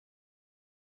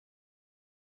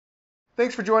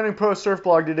Thanks for joining Pro Surf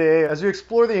Blog today as we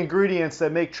explore the ingredients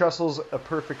that make Trestles a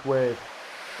perfect wave.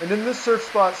 And in this Surf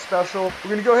Spot special, we're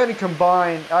going to go ahead and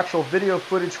combine actual video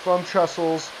footage from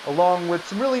Trestles along with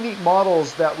some really neat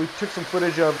models that we took some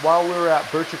footage of while we were at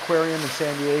Birch Aquarium in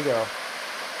San Diego.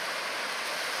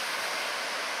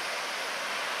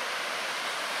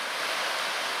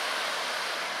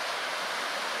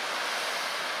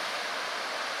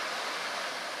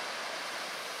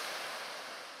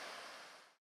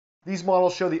 These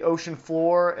models show the ocean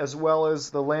floor as well as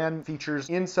the land features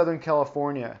in Southern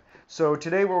California. So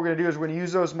today what we're going to do is we're going to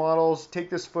use those models, take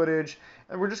this footage,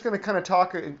 and we're just going to kind of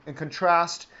talk and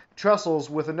contrast Trestles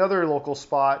with another local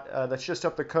spot that's just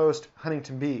up the coast,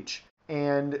 Huntington Beach.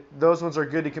 And those ones are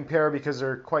good to compare because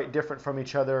they're quite different from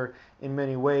each other in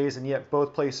many ways, and yet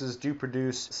both places do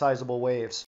produce sizable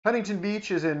waves. Huntington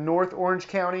Beach is in North Orange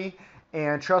County,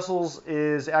 and Trestles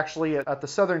is actually at the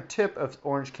southern tip of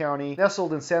Orange County,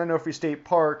 nestled in San Onofre State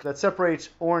Park that separates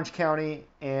Orange County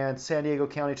and San Diego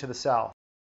County to the south.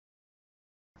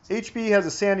 HB has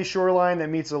a sandy shoreline that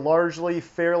meets a largely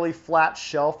fairly flat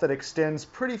shelf that extends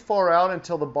pretty far out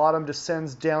until the bottom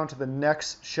descends down to the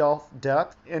next shelf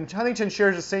depth. And Huntington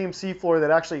shares the same seafloor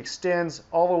that actually extends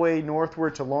all the way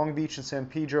northward to Long Beach and San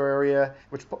Pedro area,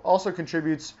 which also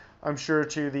contributes, I'm sure,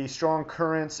 to the strong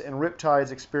currents and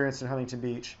riptides experienced in Huntington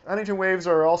Beach. Huntington waves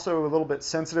are also a little bit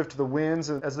sensitive to the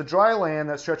winds, as the dry land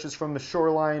that stretches from the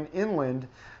shoreline inland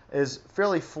is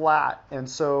fairly flat, and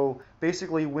so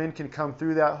basically wind can come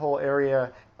through that whole area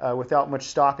without much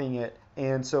stopping it.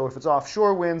 And so if it's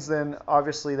offshore winds, then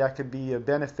obviously that could be a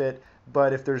benefit,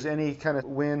 but if there's any kind of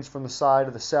winds from the side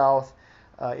of the south,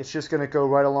 it's just going to go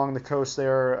right along the coast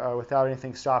there without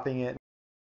anything stopping it.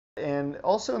 And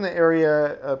also in the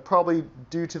area, probably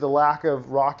due to the lack of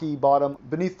rocky bottom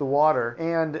beneath the water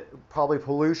and probably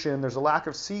pollution, there's a lack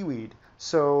of seaweed.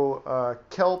 So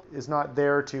kelp is not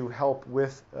there to help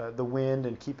with the wind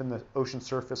and keeping the ocean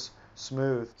surface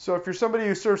smooth. So if you're somebody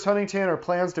who surfs Huntington or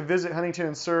plans to visit Huntington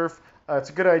and surf, it's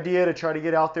a good idea to try to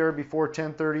get out there before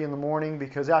 10:30 in the morning,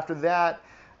 because after that,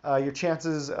 your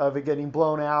chances of it getting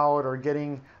blown out or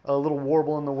getting a little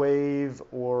warble in the wave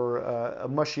or a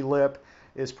mushy lip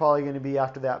is probably going to be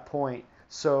after that point.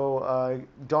 So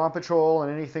dawn patrol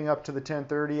and anything up to the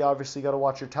 10:30, obviously you got to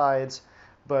watch your tides,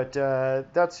 but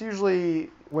that's usually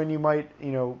when you might,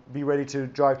 be ready to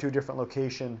drive to a different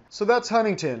location. So that's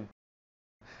Huntington.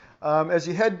 As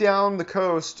you head down the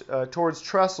coast towards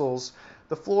Trestles,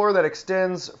 the floor that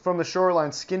extends from the shoreline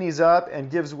skinnies up and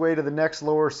gives way to the next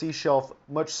lower sea shelf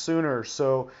much sooner.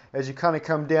 So as you kind of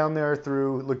come down there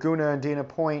through Laguna and Dana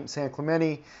Point, San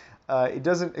Clemente, it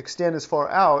doesn't extend as far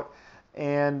out,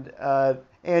 and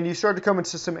you start to come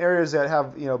into some areas that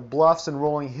have bluffs and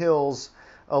rolling hills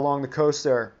along the coast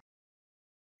there.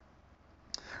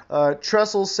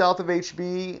 Trestles south of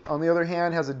HB, on the other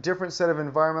hand, has a different set of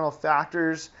environmental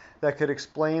factors that could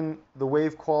explain the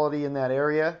wave quality in that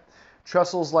area.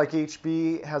 Trestles, like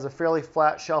HB, has a fairly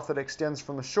flat shelf that extends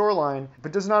from the shoreline,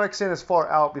 but does not extend as far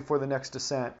out before the next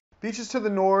descent. Beaches to the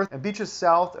north and beaches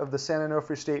south of the San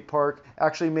Onofre State Park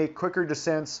actually make quicker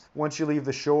descents once you leave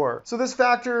the shore. So this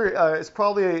factor is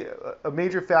probably a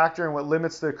major factor in what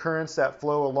limits the currents that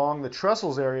flow along the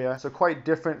Trestles area, so quite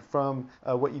different from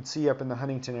what you'd see up in the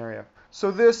Huntington area.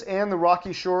 So this and the rocky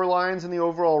shorelines in the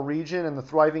overall region and the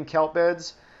thriving kelp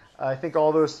beds, I think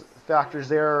all those factors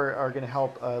there are going to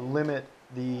help limit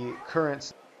the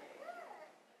currents.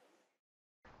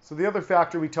 So the other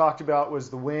factor we talked about was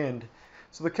the wind.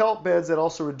 So the kelp beds that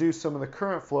also reduce some of the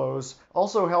current flows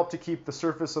also help to keep the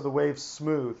surface of the waves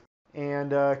smooth.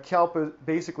 And kelp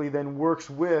basically then works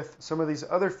with some of these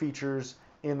other features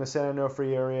in the San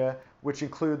Onofre area, which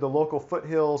include the local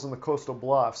foothills and the coastal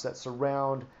bluffs that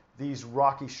surround these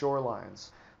rocky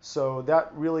shorelines. So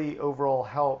that really overall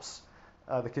helps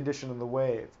the condition of the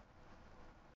wave.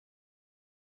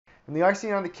 And the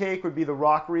icing on the cake would be the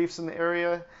rock reefs in the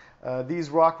area. These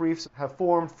rock reefs have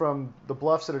formed from the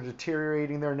bluffs that are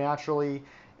deteriorating there naturally,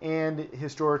 and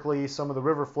historically some of the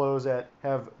river flows that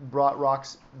have brought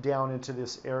rocks down into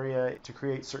this area to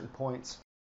create certain points.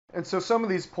 And so some of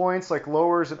these points, like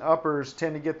lowers and uppers,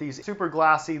 tend to get these super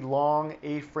glassy, long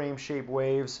A-frame shaped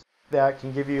waves that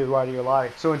can give you the ride of your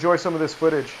life. So enjoy some of this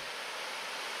footage.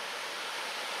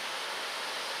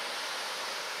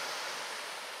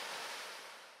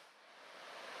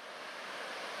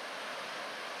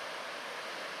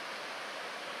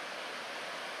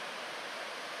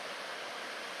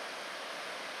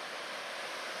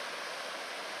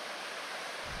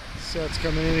 So it's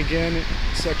coming in again,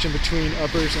 section between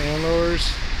uppers and lowers.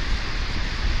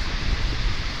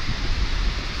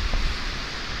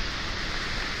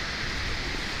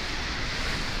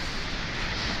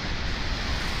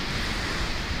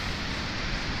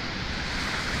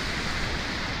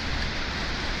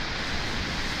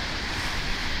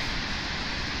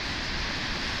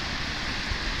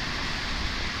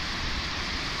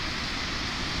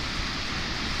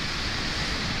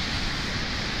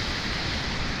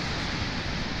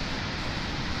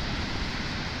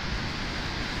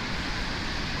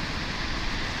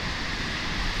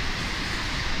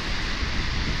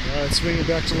 Swinging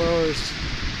back to lowers.